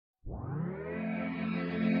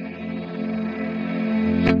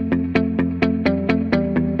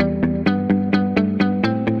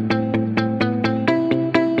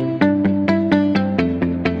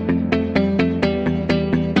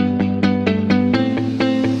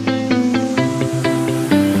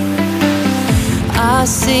I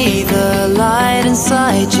see the light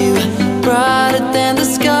inside you, brighter than the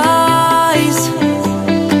skies.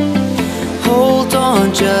 Hold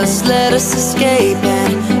on, just let us escape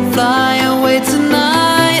and fly away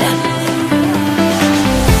tonight.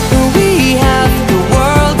 We have the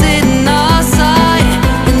world in our sight,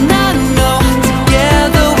 and I know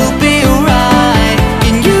together we'll be alright.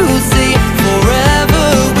 Can you see forever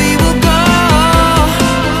we will go?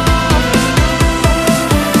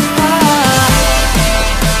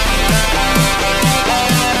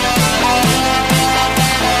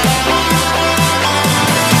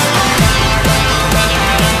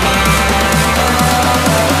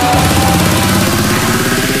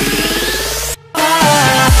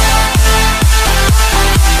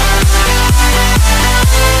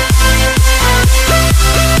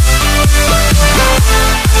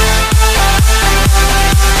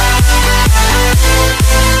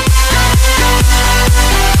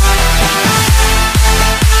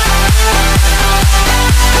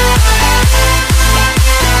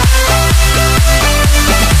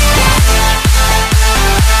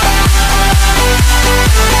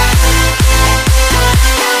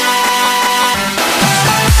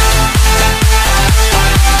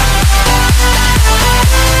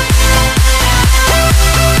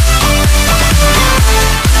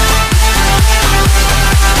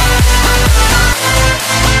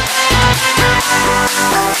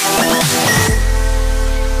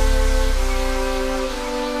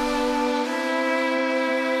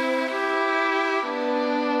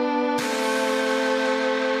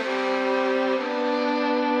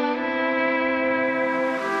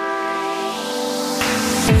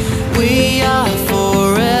 We are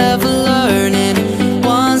forever learning,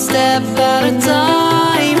 one step at a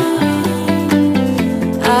time.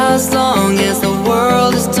 As long as the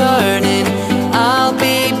world is turning, I'll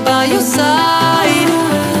be by your side.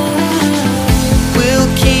 We'll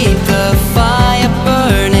keep the fire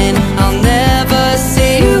burning, I'll never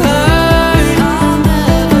see you hurt.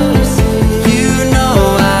 You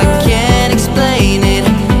know I can't explain it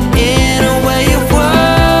in a way of words.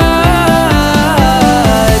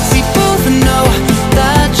 We both know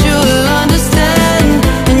that you'll understand,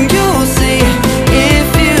 and you'll see if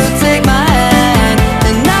you take my hand.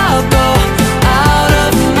 And I'll go out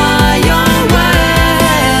of my own way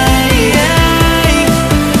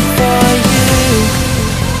for you,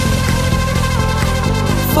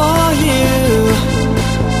 for you.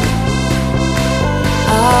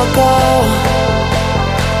 I'll go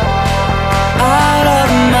out of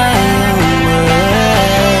my own way.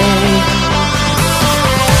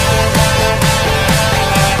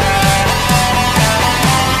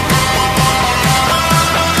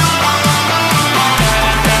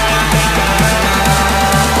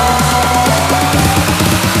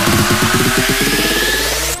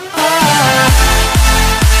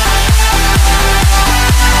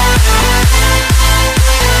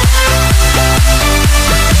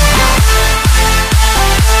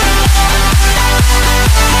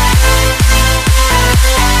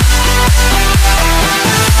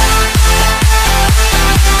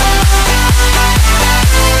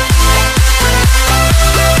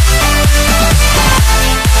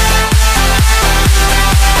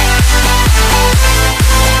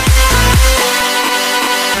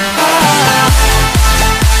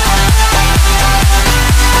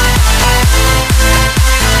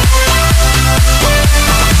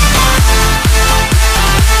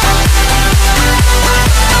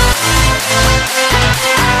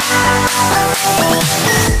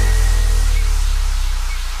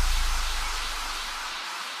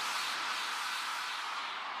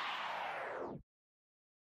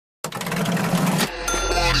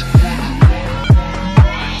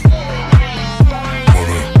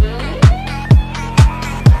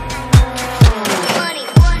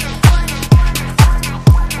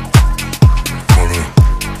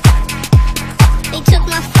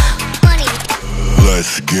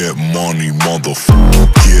 Let's get money, motherfucker.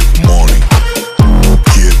 Get money.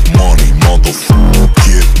 Get money, motherfucker.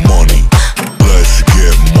 Get money. Let's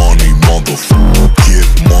get money, motherfucker. Get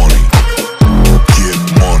money. Get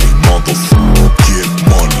money, motherfucker. Get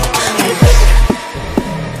money.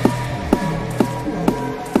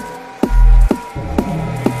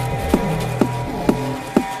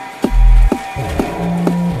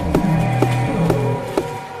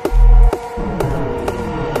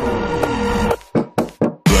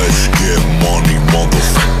 Let's get money,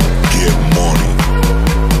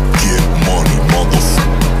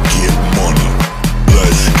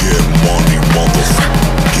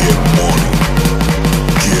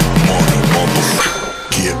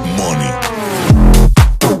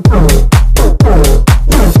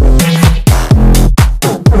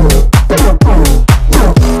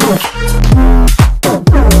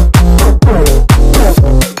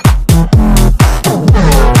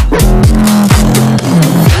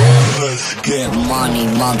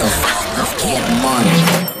 motherfucker, get money.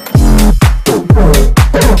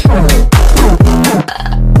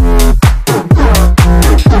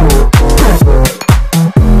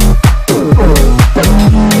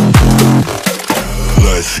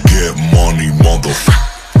 Let's get money, motherfucker.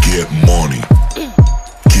 Get money.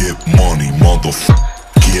 Get money, motherfucker.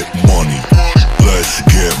 Get money. Let's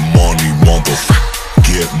get money, motherfucker.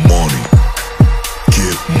 Get money.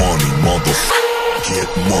 Get money, motherfucker. Get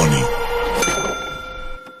money.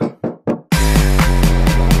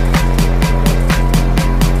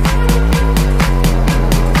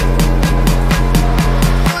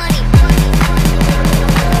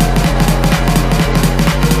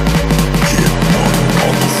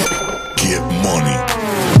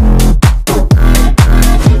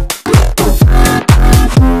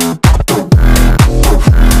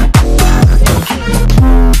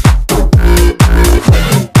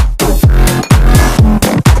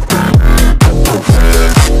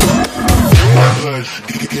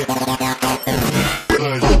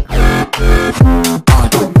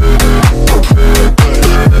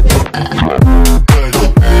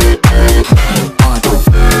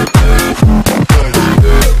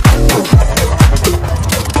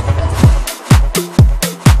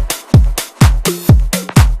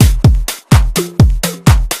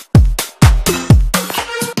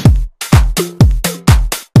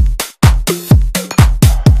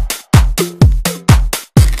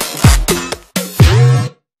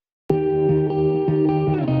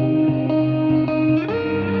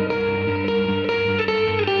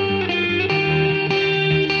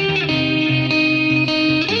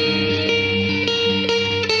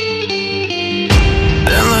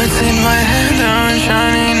 In my head aren't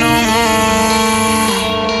shining no more.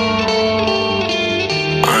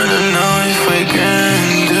 I don't know if we can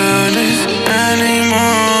do this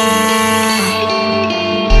anymore.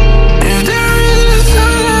 If there is a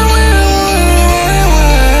sun, I will,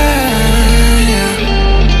 yeah.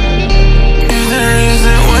 If there is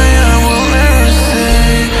a way, I will never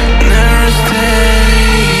stay, never stay.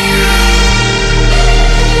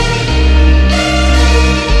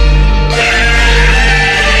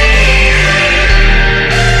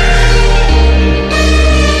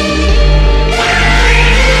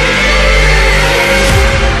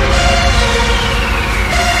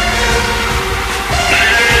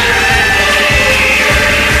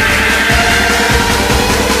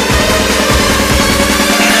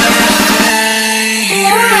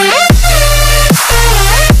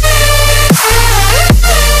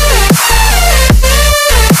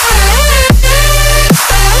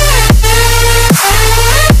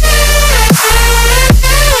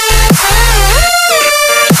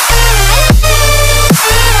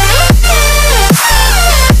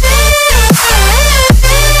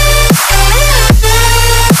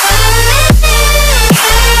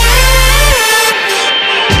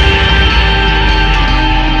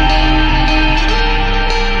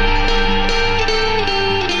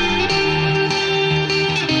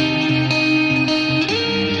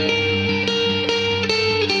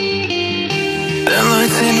 The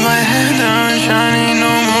lights in my head aren't shining